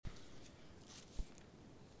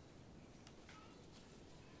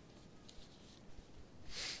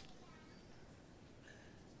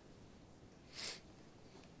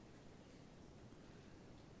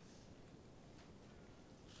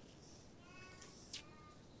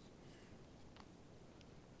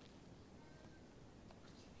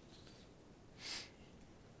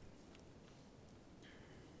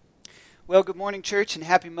Well, good morning, church, and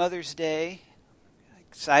happy Mother's Day.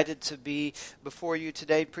 Excited to be before you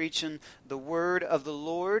today preaching the word of the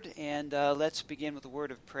Lord, and let's begin with a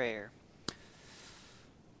word of prayer.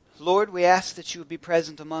 Lord, we ask that you would be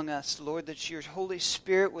present among us. Lord, that your Holy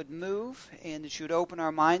Spirit would move and that you would open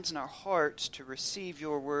our minds and our hearts to receive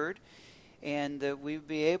your word, and that we would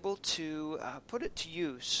be able to put it to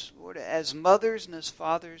use. Lord, as mothers and as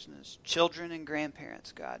fathers and as children and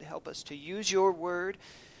grandparents, God, help us to use your word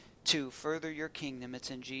to further your kingdom.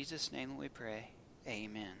 It's in Jesus' name that we pray.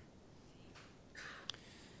 Amen.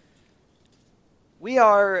 We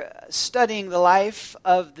are studying the life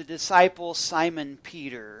of the disciple Simon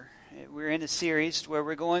Peter. We're in a series where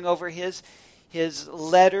we're going over his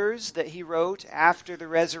letters that he wrote after the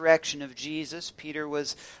resurrection of Jesus. Peter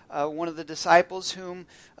was one of the disciples whom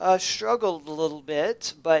struggled a little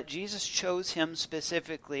bit, but Jesus chose him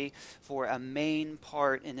specifically for a main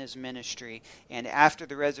part in his ministry. And after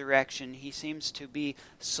the resurrection, he seems to be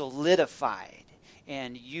solidified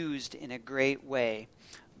and used in a great way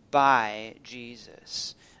by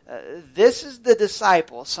Jesus. This is the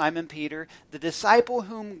disciple, Simon Peter, the disciple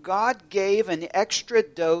whom God gave an extra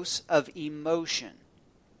dose of emotion.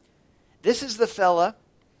 This is the fella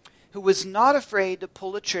who was not afraid to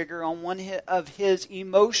pull a trigger on one of his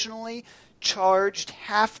emotionally charged,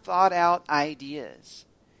 half-thought-out ideas.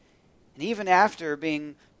 And even after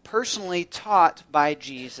being personally taught by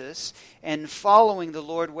Jesus and following the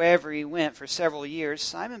Lord wherever he went for several years,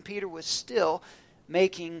 Simon Peter was still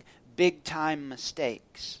making big-time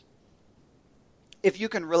mistakes. If you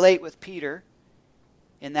can relate with Peter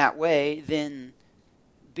in that way, then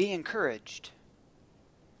be encouraged,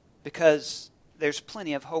 because there's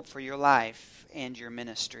plenty of hope for your life and your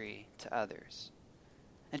ministry to others.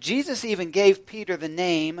 And Jesus even gave Peter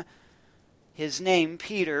his name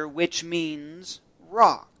Peter, which means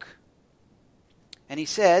rock. And he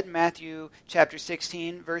said, Matthew chapter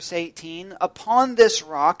 16, verse 18, "Upon this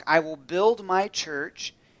rock I will build my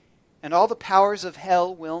church, and all the powers of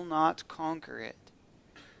hell will not conquer it."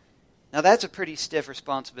 Now that's a pretty stiff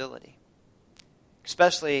responsibility,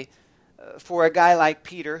 especially for a guy like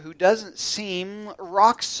Peter who doesn't seem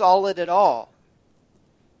rock solid at all.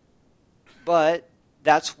 But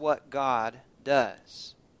that's what God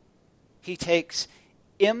does. He takes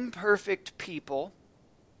imperfect people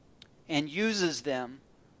and uses them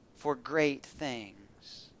for great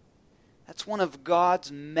things. That's one of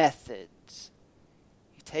God's methods.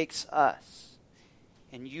 He takes us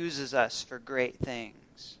and uses us for great things.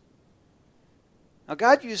 Now,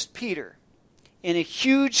 God used Peter in a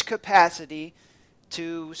huge capacity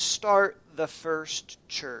to start the first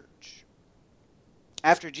church.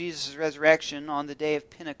 After Jesus' resurrection on the day of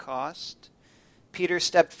Pentecost, Peter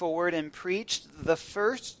stepped forward and preached the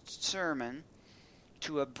first sermon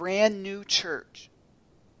to a brand new church.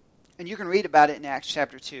 And you can read about it in Acts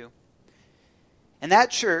chapter 2. And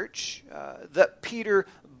that church that Peter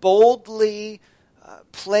boldly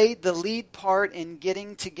played the lead part in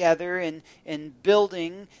getting together and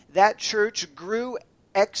building, that church grew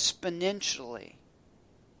exponentially.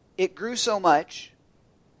 It grew so much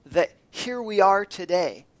that here we are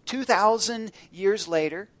today, 2,000 years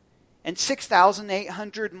later, and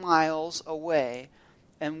 6,800 miles away,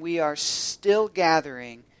 and we are still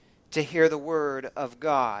gathering to hear the word of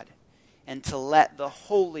God and to let the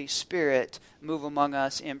Holy Spirit move among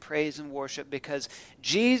us in praise and worship, because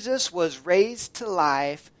Jesus was raised to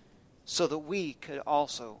life so that we could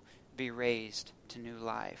also be raised to new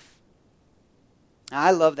life. Now,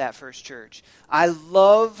 I love that first church. I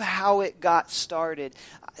love how it got started.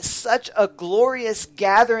 Such a glorious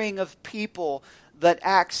gathering of people that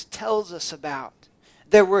Acts tells us about.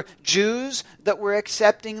 There were Jews that were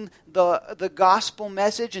accepting the gospel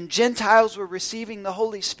message, and Gentiles were receiving the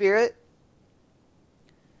Holy Spirit.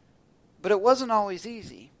 But it wasn't always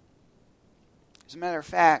easy. As a matter of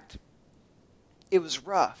fact, it was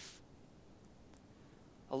rough.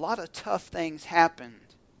 A lot of tough things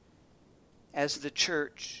happened as the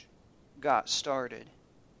church got started.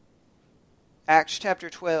 Acts chapter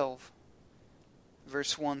 12,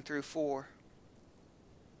 verse 1 through 4.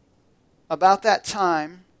 About that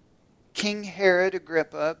time, King Herod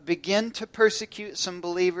Agrippa began to persecute some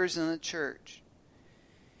believers in the church.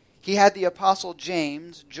 He had the apostle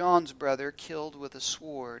James, John's brother, killed with a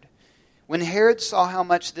sword. When Herod saw how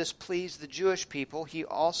much this pleased the Jewish people, he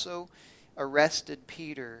also arrested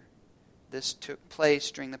Peter. This took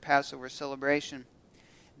place during the Passover celebration.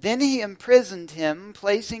 Then he imprisoned him,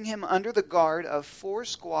 placing him under the guard of 4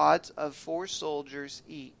 squads of 4 soldiers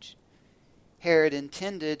each. Herod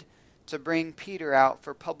intended to bring Peter out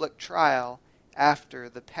for public trial after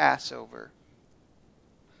the Passover.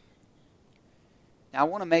 Now, I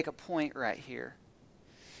want to make a point right here.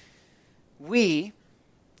 We,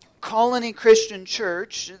 Colony Christian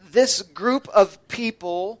Church, this group of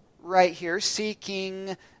people right here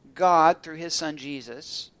seeking God through His Son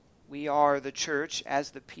Jesus, we are the church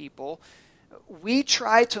as the people. We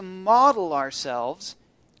try to model ourselves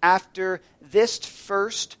after this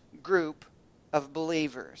first group of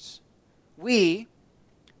believers. We,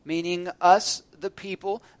 meaning us, the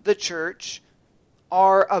people, the church,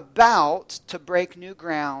 are about to break new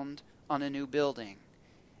ground on a new building.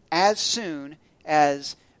 As soon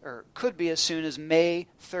as, or could be as soon as May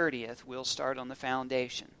 30th, we'll start on the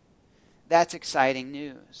foundation. That's exciting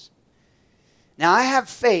news. Now, I have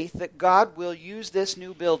faith that God will use this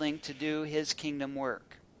new building to do His kingdom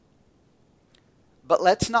work. But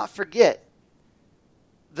let's not forget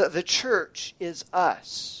that the church is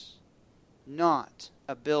us, not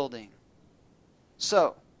a building.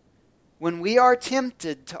 So, when we are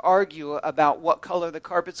tempted to argue about what color the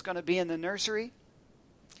carpet's going to be in the nursery,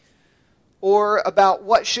 or about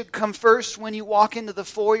what should come first when you walk into the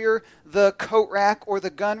foyer, the coat rack or the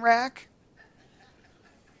gun rack,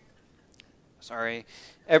 sorry,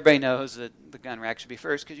 everybody knows that the gun rack should be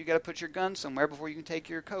first because you got to put your gun somewhere before you can take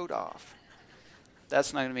your coat off.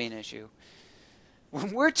 That's not going to be an issue.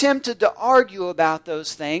 When we're tempted to argue about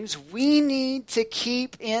those things, we need to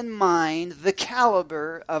keep in mind the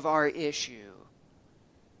caliber of our issue.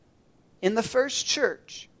 In the first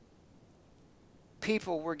church,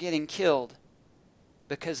 people were getting killed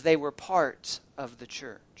because they were part of the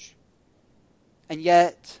church. And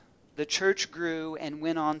yet, the church grew and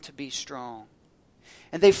went on to be strong.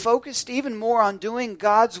 And they focused even more on doing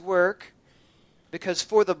God's work because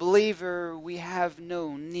for the believer, we have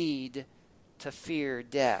no need to fear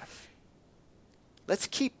death. Let's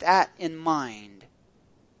keep that in mind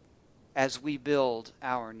as we build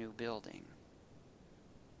our new building.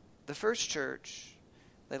 The first church,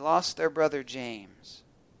 they lost their brother James.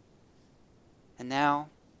 And now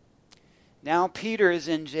Peter is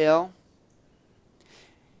in jail.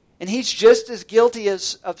 And he's just as guilty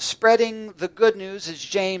of spreading the good news as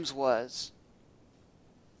James was.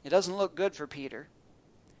 It doesn't look good for Peter,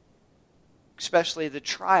 especially the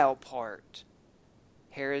trial part.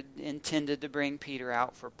 Herod intended to bring Peter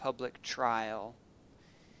out for public trial.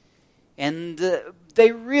 And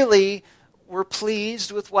they really were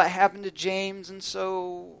pleased with what happened to James, and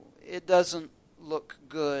so it doesn't look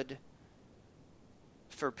good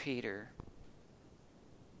for Peter.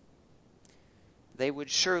 They would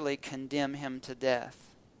surely condemn him to death.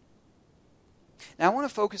 Now I want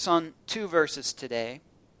to focus on two verses today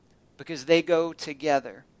because they go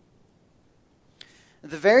together.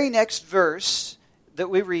 The very next verse that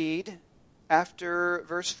we read after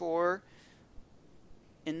verse 4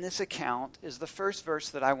 in this account is the first verse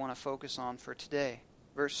that I want to focus on for today.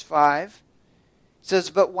 Verse 5 says,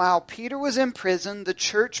 "But while Peter was in prison, the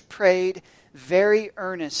church prayed very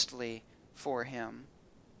earnestly for him."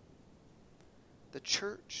 The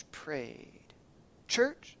church prayed.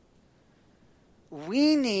 Church,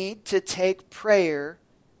 we need to take prayer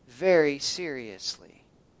very seriously.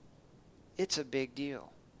 It's a big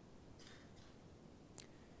deal.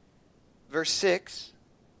 Verse 6,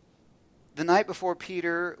 the night before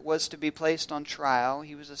Peter was to be placed on trial,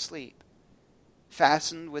 he was asleep,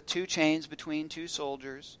 fastened with 2 chains between 2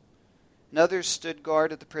 soldiers, and others stood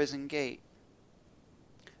guard at the prison gate.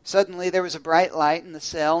 Suddenly there was a bright light in the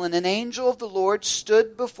cell, and an angel of the Lord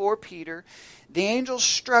stood before Peter. The angel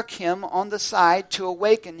struck him on the side to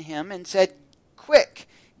awaken him and said, "Quick,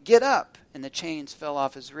 get up." And the chains fell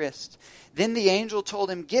off his wrists. Then the angel told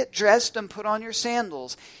him, "Get dressed and put on your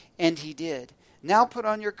sandals." And he did. "Now put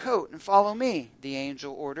on your coat and follow me," the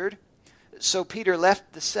angel ordered. So Peter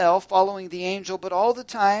left the cell, following the angel, but all the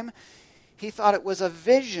time he thought it was a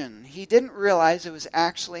vision. He didn't realize it was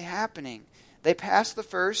actually happening. They passed the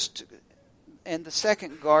first and the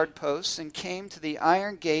second guard posts and came to the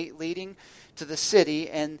iron gate leading to the city,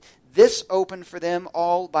 and this opened for them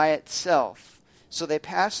all by itself. So they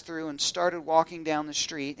passed through and started walking down the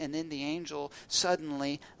street, and then the angel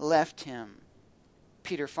suddenly left him.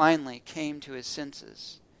 Peter finally came to his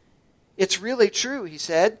senses. "It's really true," he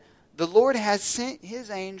said. "The Lord has sent His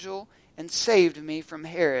angel and saved me from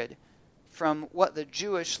Herod, from what the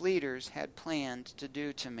Jewish leaders had planned to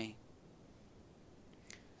do to me."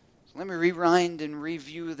 So let me rewind and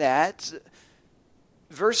review that.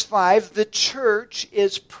 Verse 5, the church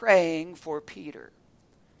is praying for Peter.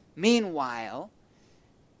 Meanwhile,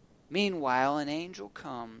 an angel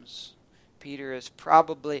comes. Peter is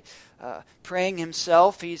probably praying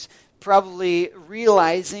himself. He's probably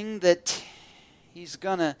realizing that he's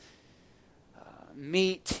going to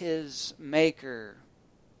meet his Maker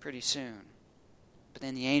pretty soon. But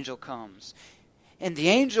then the angel comes, and the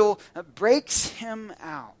angel breaks him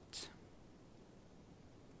out.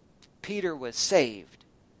 Peter was saved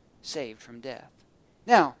from death.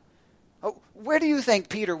 Now, where do you think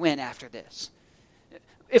Peter went after this?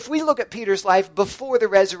 If we look at Peter's life before the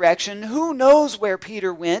resurrection, who knows where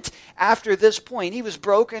Peter went after this point? He was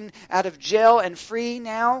broken out of jail and free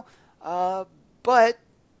now, but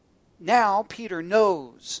now Peter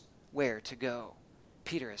knows where to go.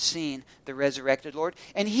 Peter has seen the resurrected Lord,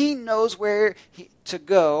 and he knows where to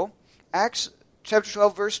go. Acts chapter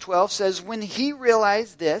 12, verse 12 says, when he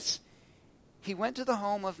realized this, he went to the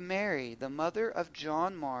home of Mary, the mother of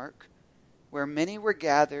John Mark, where many were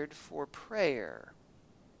gathered for prayer.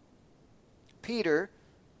 Peter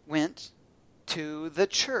went to the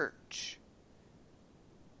church.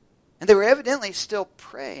 And they were evidently still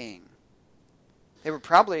praying. They were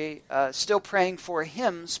probably still praying for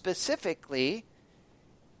him specifically.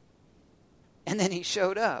 And then he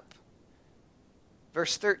showed up.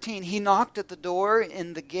 Verse 13, he knocked at the door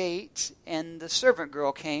in the gate, and the servant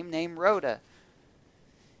girl came named Rhoda.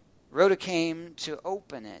 Rhoda came to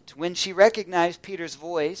open it. When she recognized Peter's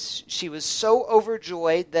voice, she was so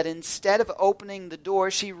overjoyed that instead of opening the door,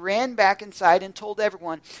 she ran back inside and told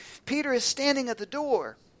everyone, Peter is standing at the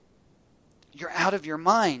door. You're out of your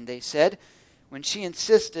mind, they said. When she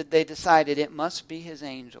insisted, they decided it must be his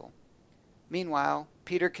angel. Meanwhile,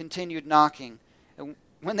 Peter continued knocking. And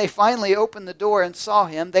when they finally opened the door and saw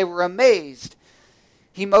him, they were amazed.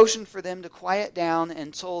 He motioned for them to quiet down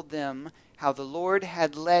and told them how the Lord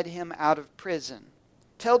had led him out of prison.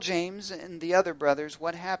 Tell James and the other brothers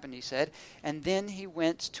what happened, he said, and then he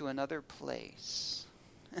went to another place.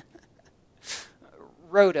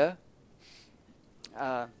 Rhoda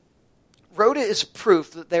is proof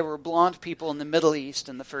that there were blonde people in the Middle East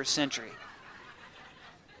in the first century.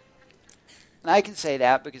 And I can say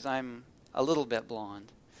that because I'm a little bit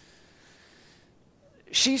blonde.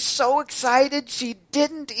 She's so excited she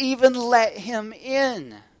didn't even let him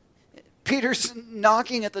in. Peter's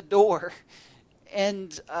knocking at the door.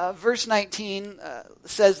 And verse 19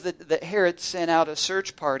 says that Herod sent out a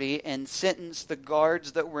search party and sentenced the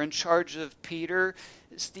guards that were in charge of Peter.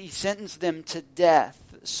 He sentenced them to death.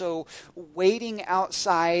 So waiting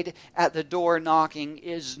outside at the door knocking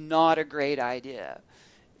is not a great idea.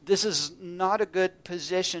 This is not a good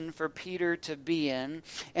position for Peter to be in.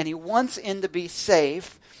 And he wants in to be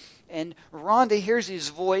safe. And Rhonda hears his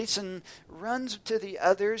voice and runs to the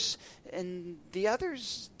others. And the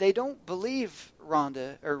others, they don't believe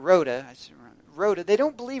Rhoda. They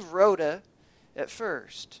don't believe Rhoda at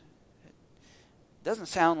first. It doesn't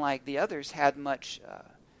sound like the others had much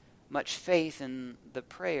faith in the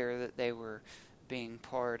prayer that they were being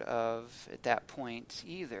part of at that point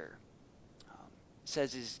either. It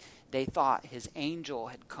says they thought his angel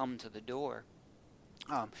had come to the door.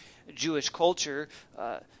 Jewish culture,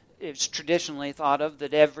 it's traditionally thought of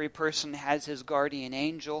that every person has his guardian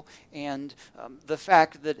angel, and the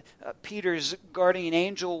fact that Peter's guardian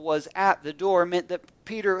angel was at the door meant that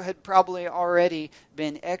Peter had probably already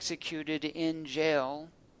been executed in jail,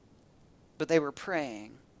 but they were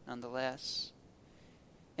praying nonetheless.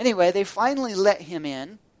 Anyway, they finally let him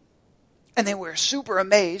in, and they were super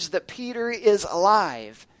amazed that Peter is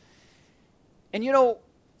alive. And you know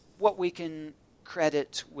what we can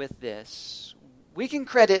credit with this? We can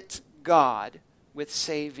credit God with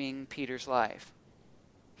saving Peter's life.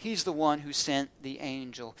 He's the one who sent the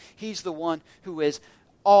angel. He's the one who is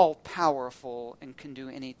all-powerful and can do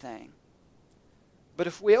anything. But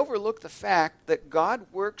if we overlook the fact that God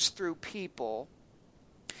works through people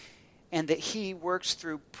and that he works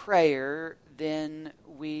through prayer, then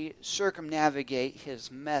we circumnavigate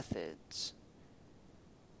his methods.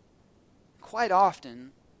 Quite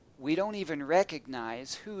often, we don't even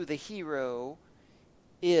recognize who the hero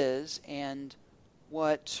is and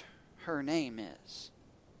what her name is.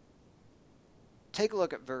 Take a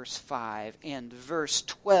look at verse 5 and verse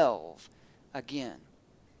 12 again.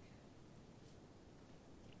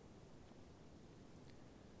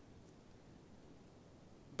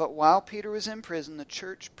 But while Peter was in prison, the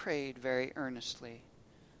church prayed very earnestly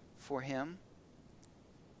for him.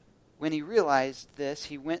 When he realized this,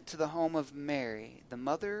 he went to the home of Mary, the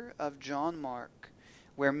mother of John Mark,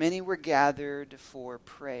 where many were gathered for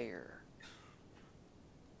prayer.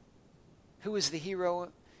 Who is the hero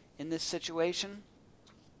in this situation?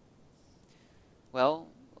 Well,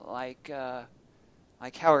 like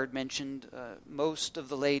Howard mentioned, most of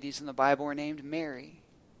the ladies in the Bible are named Mary.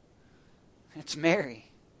 It's Mary.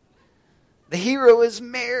 The hero is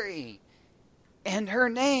Mary, and her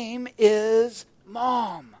name is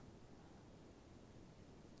Mom.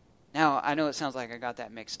 Now, I know it sounds like I got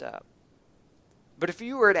that mixed up, But if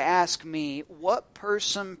you were to ask me what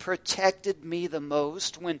person protected me the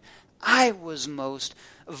most when I was most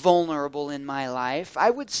vulnerable in my life,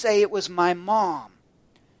 I would say it was my mom.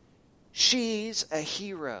 She's a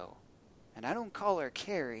hero. And I don't call her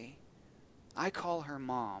Carrie. I call her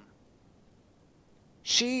Mom.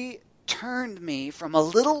 She turned me from a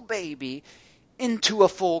little baby into a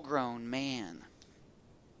full-grown man.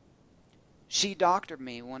 She doctored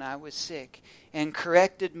me when I was sick and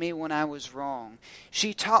corrected me when I was wrong.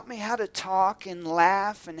 She taught me how to talk and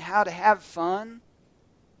laugh and how to have fun.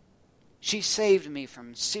 She saved me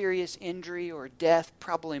from serious injury or death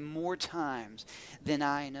probably more times than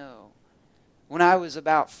I know. When I was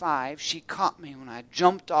about 5, she caught me when I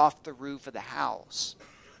jumped off the roof of the house.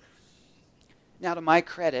 Now, to my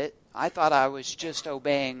credit, I thought I was just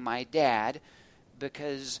obeying my dad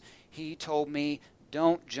because he told me,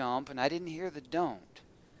 don't jump, and I didn't hear the don't.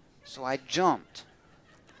 So I jumped.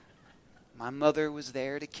 My mother was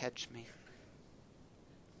there to catch me.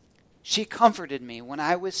 She comforted me when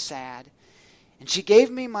I was sad, and she gave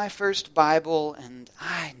me my first Bible, and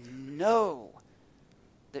I know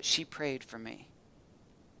that she prayed for me.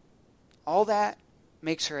 All that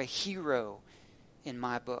makes her a hero in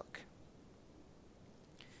my book.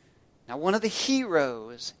 Now, one of the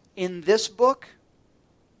heroes in this book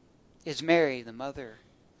is Mary, the mother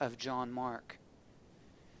of John Mark.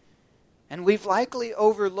 And we've likely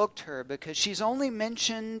overlooked her because she's only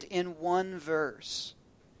mentioned in one verse.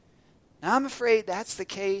 Now, I'm afraid that's the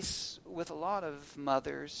case with a lot of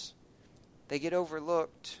mothers. They get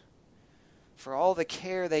overlooked for all the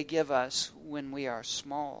care they give us when we are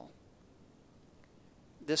small.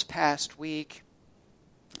 This past week,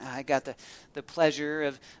 I got the pleasure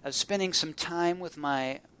of spending some time with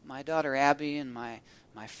my daughter Abby and my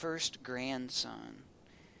first grandson.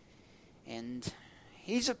 And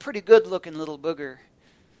he's a pretty good-looking little booger.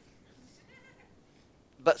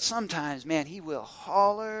 But sometimes, man, he will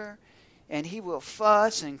holler and he will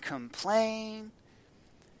fuss and complain.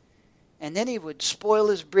 And then he would spoil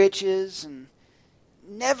his britches, and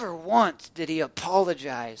never once did he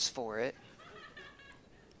apologize for it.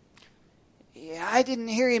 Yeah, I didn't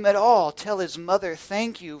hear him at all tell his mother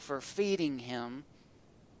thank you for feeding him.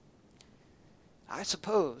 I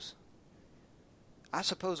suppose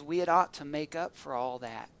we had ought to make up for all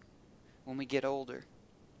that when we get older.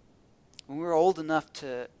 When we're old enough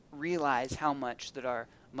to realize how much that our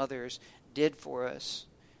mothers did for us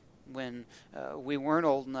when we weren't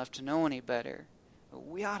old enough to know any better,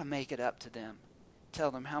 we ought to make it up to them.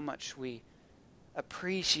 Tell them how much we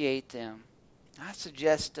appreciate them. I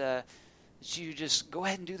suggest that you just go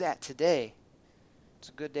ahead and do that today. It's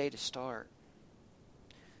a good day to start.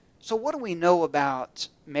 So what do we know about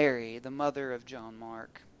Mary, the mother of John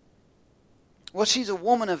Mark? Well, she's a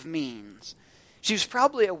woman of means. She was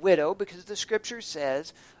probably a widow because the Scripture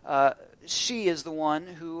says she is the one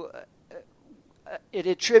who it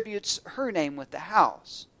attributes her name with the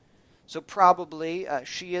house. So probably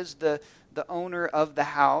she is the owner of the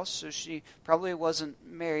house. So she probably wasn't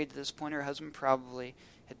married at this point. Her husband probably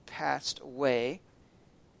had passed away.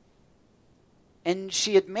 And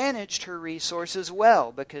she had managed her resources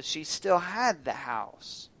well because she still had the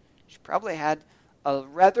house. She probably had a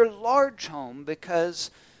rather large home because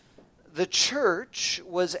the church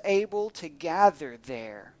was able to gather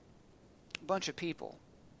there. A bunch of people.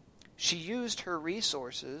 She used her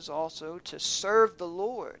resources also to serve the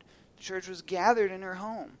Lord. The church was gathered in her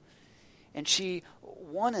home. And she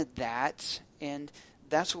wanted that, and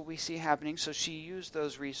that's what we see happening. So she used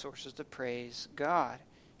those resources to praise God.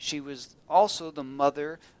 She was also the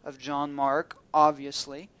mother of John Mark,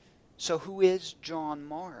 obviously. So who is John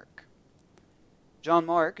Mark? John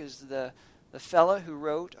Mark is the fellow who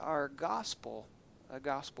wrote our gospel, the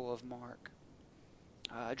Gospel of Mark.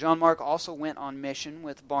 John Mark also went on mission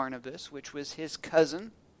with Barnabas, which was his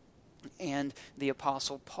cousin, and the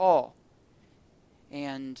Apostle Paul.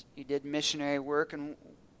 And he did missionary work, and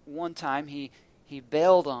one time he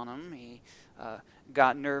bailed on him. He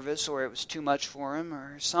got nervous, or it was too much for him,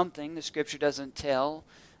 or something. The Scripture doesn't tell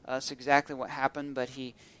us exactly what happened, but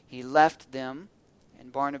he left them,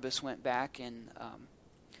 and Barnabas went back and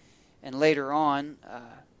later on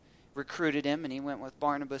recruited him, and he went with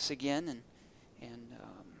Barnabas again, and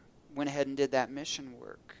went ahead and did that mission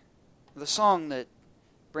work. The song that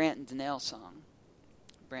Brant and Danelle sung,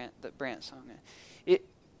 that Brant sung,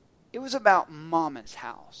 it was about Mama's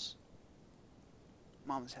house.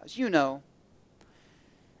 Mama's house. You know,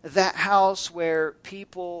 that house where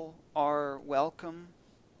people are welcome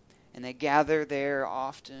and they gather there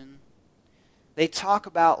often. They talk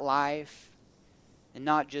about life and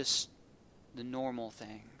not just the normal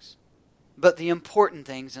things. but the important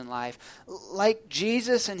things in life. Like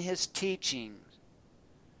Jesus and his teachings,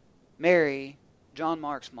 Mary, John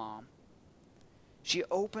Mark's mom, she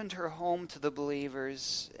opened her home to the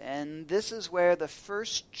believers, and this is where the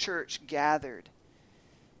first church gathered.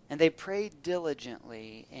 And they prayed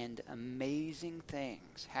diligently, and amazing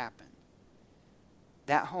things happened.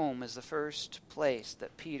 That home is the first place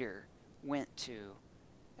that Peter went to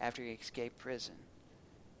after he escaped prison.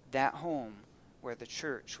 That home where the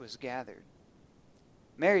church was gathered.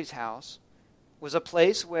 Mary's house was a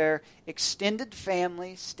place where extended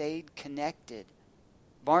families stayed connected.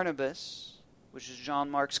 Barnabas, which is John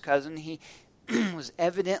Mark's cousin, he was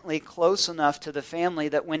evidently close enough to the family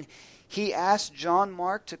that when he asked John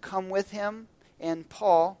Mark to come with him and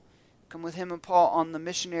Paul on the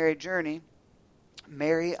missionary journey,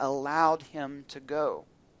 Mary allowed him to go.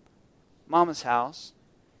 Mama's house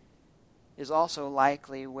is also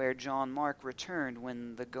likely where John Mark returned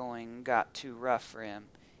when the going got too rough for him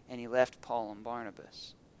and he left Paul and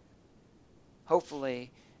Barnabas.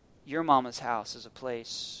 Hopefully, your mama's house is a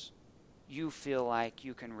place you feel like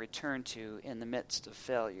you can return to in the midst of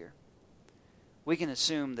failure. We can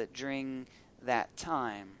assume that during that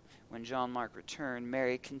time when John Mark returned,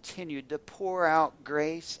 Mary continued to pour out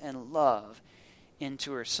grace and love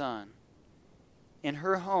into her son. In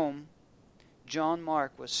her home, John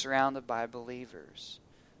Mark was surrounded by believers,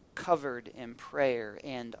 covered in prayer,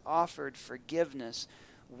 and offered forgiveness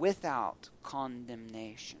without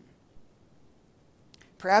condemnation.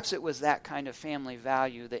 Perhaps it was that kind of family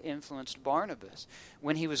value that influenced Barnabas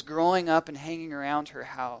when he was growing up and hanging around her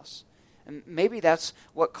house. And maybe that's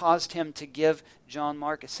what caused him to give John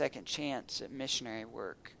Mark a second chance at missionary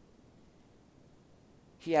work.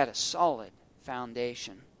 He had a solid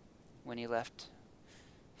foundation when he left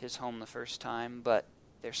his home the first time, but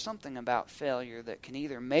there's something about failure that can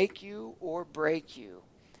either make you or break you.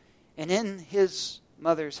 And in his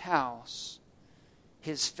mother's house,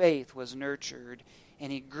 his faith was nurtured,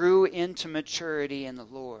 and he grew into maturity in the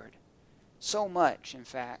Lord. So much, in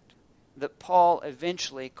fact, that Paul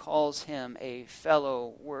eventually calls him a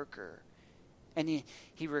fellow worker. And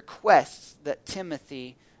he requests that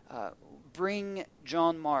Timothy bring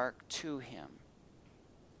John Mark to him.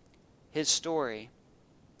 His story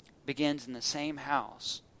begins in the same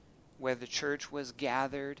house where the church was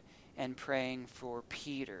gathered and praying for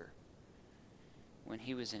Peter when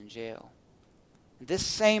he was in jail. This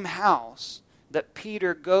same house that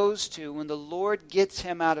Peter goes to when the Lord gets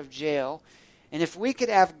him out of jail. And if we could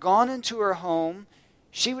have gone into her home,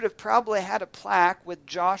 she would have probably had a plaque with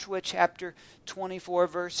Joshua chapter 24,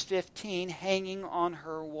 verse 15 hanging on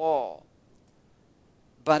her wall.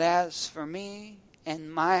 But as for me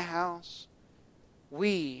and my house,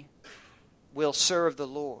 we will serve the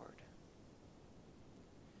Lord.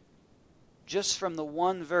 Just from the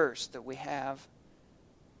one verse that we have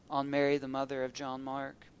on Mary, the mother of John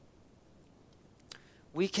Mark,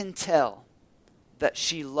 we can tell that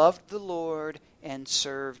she loved the Lord and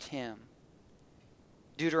served him.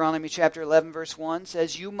 Deuteronomy chapter 11 verse 1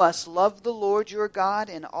 says, "You must love the Lord your God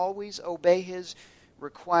and always obey his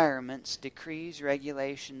requirements, decrees,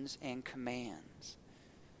 regulations, and commands."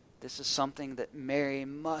 This is something that Mary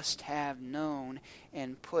must have known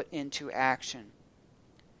and put into action.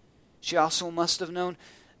 She also must have known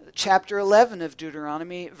chapter 11 of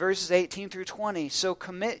Deuteronomy, verses 18 through 20. "So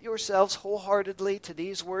commit yourselves wholeheartedly to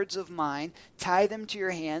these words of mine, tie them to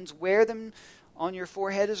your hands, wear them on your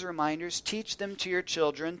forehead as reminders, teach them to your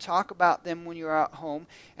children, talk about them when you are at home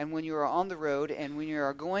and when you are on the road and when you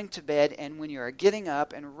are going to bed and when you are getting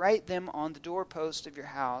up, and write them on the doorpost of your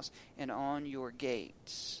house and on your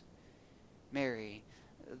gates." Mary,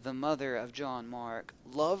 the mother of John Mark,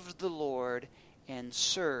 loved the Lord and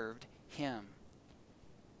served him.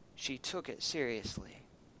 She took it seriously.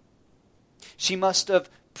 She must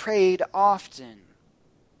have prayed often.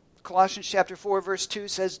 Colossians chapter 4 verse 2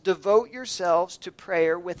 says, "Devote yourselves to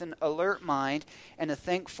prayer with an alert mind and a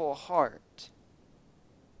thankful heart."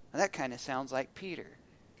 Now that kind of sounds like Peter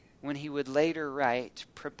when he would later write,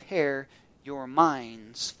 "Prepare your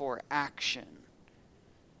minds for action."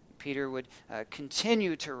 Peter would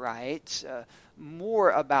continue to write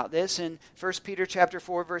more about this. In 1 Peter chapter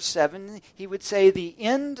 4, verse 7, he would say, "The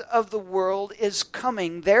end of the world is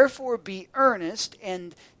coming. Therefore be earnest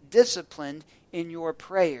and disciplined in your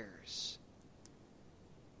prayers."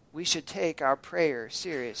 We should take our prayer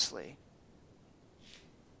seriously.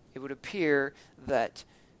 It would appear that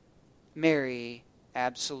Mary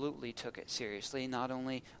absolutely took it seriously. Not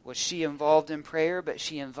only was she involved in prayer, but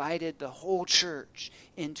she invited the whole church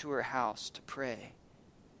into her house to pray.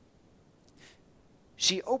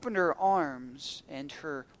 She opened her arms and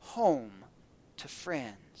her home to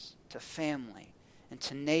friends. to family, and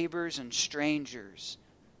to neighbors and strangers.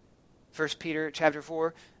 1 Peter chapter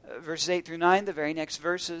 4, verses 8 through 9, the very next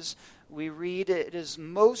verses, we read, "It is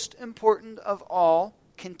most important of all,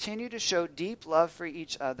 continue to show deep love for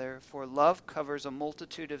each other, for love covers a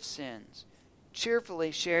multitude of sins.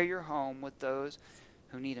 Cheerfully share your home with those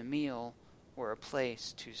who need a meal or a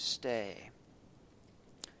place to stay."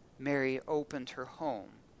 Mary opened her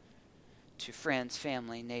home to friends,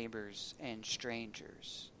 family, neighbors, and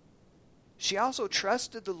strangers. She also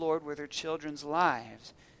trusted the Lord with her children's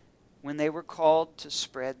lives when they were called to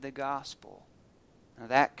spread the gospel. Now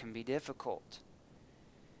that can be difficult.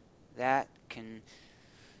 That can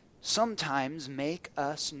sometimes make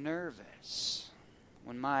us nervous.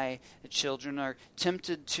 When my children are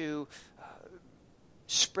tempted to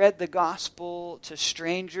spread the gospel to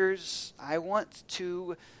strangers, I want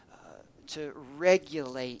to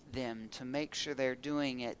regulate them, to make sure they're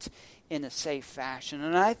doing it in a safe fashion.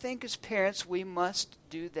 And I think as parents we must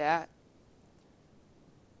do that.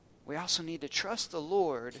 We also need to trust the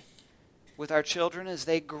Lord with our children as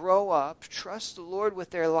they grow up. Trust the Lord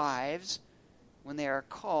with their lives when they are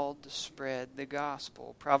called to spread the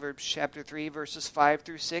gospel. Proverbs chapter 3, verses 5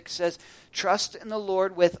 through 6 says, "Trust in the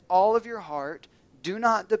Lord with all of your heart. Do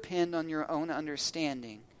not depend on your own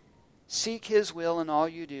understanding. Seek His will in all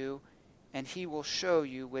you do, and He will show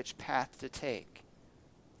you which path to take."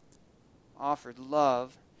 Offered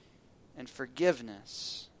love and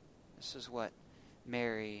forgiveness. This is what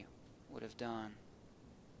Mary would have done.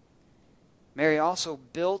 Mary also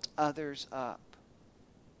built others up.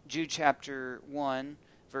 Jude chapter 1,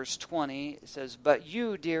 verse 20 says, "But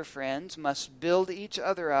you, dear friends, must build each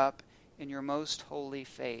other up in your most holy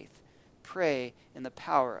faith. Pray in the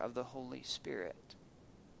power of the Holy Spirit."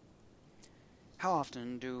 How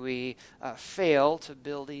often do we fail to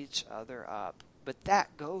build each other up? But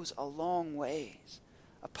that goes a long ways.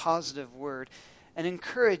 A positive word, an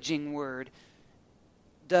encouraging word,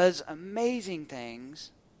 does amazing things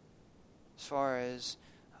as far as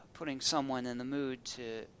putting someone in the mood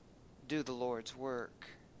to do the Lord's work.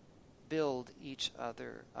 Build each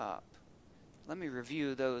other up. Let me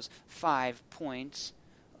review those 5 points.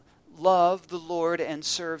 Love the Lord and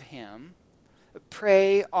serve Him.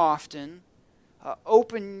 Pray often.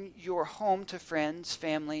 Open your home to friends,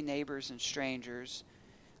 family, neighbors, and strangers.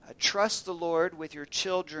 Trust the Lord with your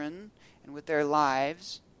children and with their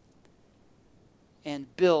lives.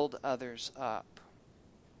 And build others up.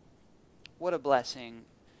 What a blessing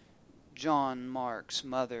John Mark's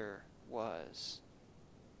mother was.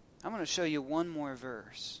 I'm going to show you one more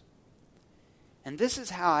verse. And this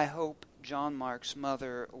is how I hope John Mark's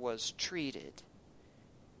mother was treated.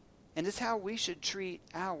 And it's how we should treat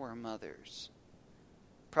our mothers.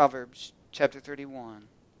 Proverbs chapter 31,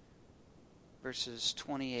 verses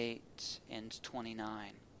 28 and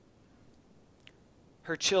 29.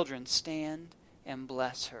 "Her children stand and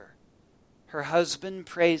bless her. Her husband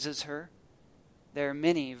praises her. There are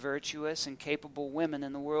many virtuous and capable women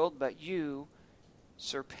in the world, but you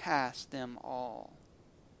surpass them all."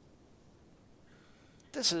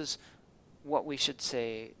 This is what we should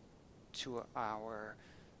say to our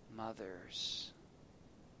mothers.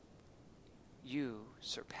 You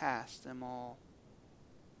surpass them all.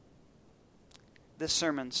 This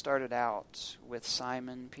sermon started out with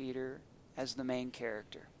Simon Peter as the main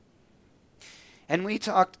character. And we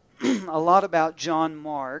talked a lot about John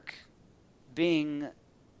Mark being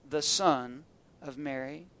the son of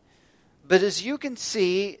Mary. But as you can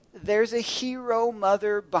see, there's a hero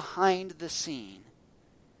mother behind the scene.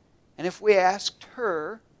 And if we asked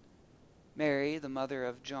her, Mary, the mother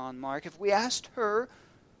of John Mark, if we asked her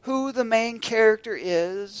who the main character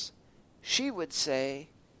is, she would say,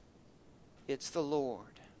 it's the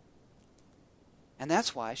Lord. And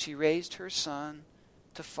that's why she raised her son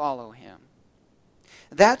to follow Him.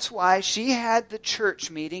 That's why she had the church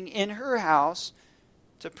meeting in her house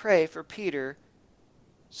to pray for Peter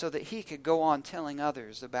so that he could go on telling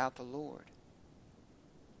others about the Lord.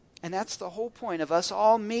 And that's the whole point of us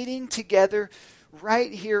all meeting together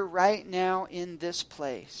right here, right now in this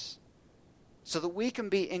place, so that we can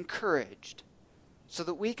be encouraged, so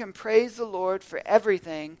that we can praise the Lord for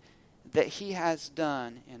everything that He has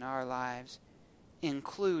done in our lives,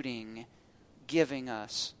 including giving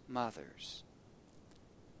us mothers.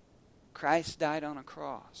 Christ died on a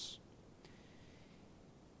cross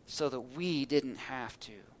so that we didn't have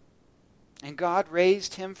to. And God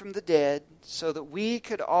raised Him from the dead so that we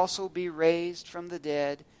could also be raised from the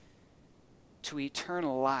dead to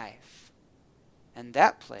eternal life. And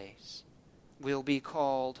that place will be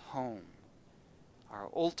called home. Our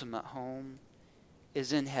ultimate home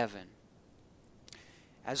is in heaven.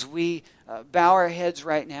 As we bow our heads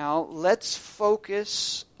right now, let's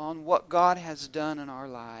focus on what God has done in our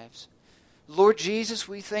lives. Lord Jesus,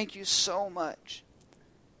 we thank you so much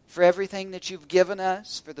for everything that you've given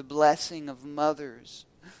us, for the blessing of mothers.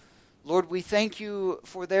 Lord, we thank you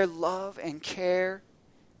for their love and care,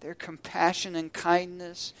 their compassion and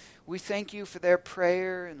kindness. We thank you for their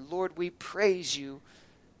prayer, and Lord, we praise you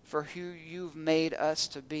for who you've made us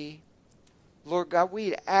to be. Lord God,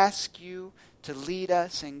 we ask you to lead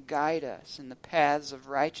us and guide us in the paths of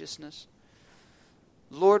righteousness.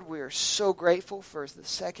 Lord, we are so grateful for the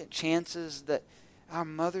second chances that our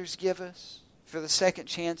mothers give us, for the second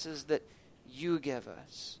chances that you give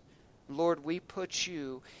us. Lord, we put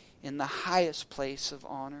you in the highest place of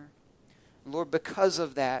honor. Lord, because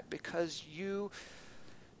of that, because you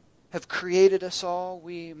have created us all,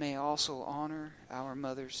 we may also honor our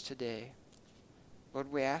mothers today.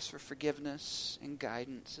 Lord, we ask for forgiveness and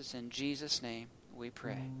guidance. It's in Jesus' name we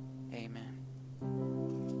pray. Amen.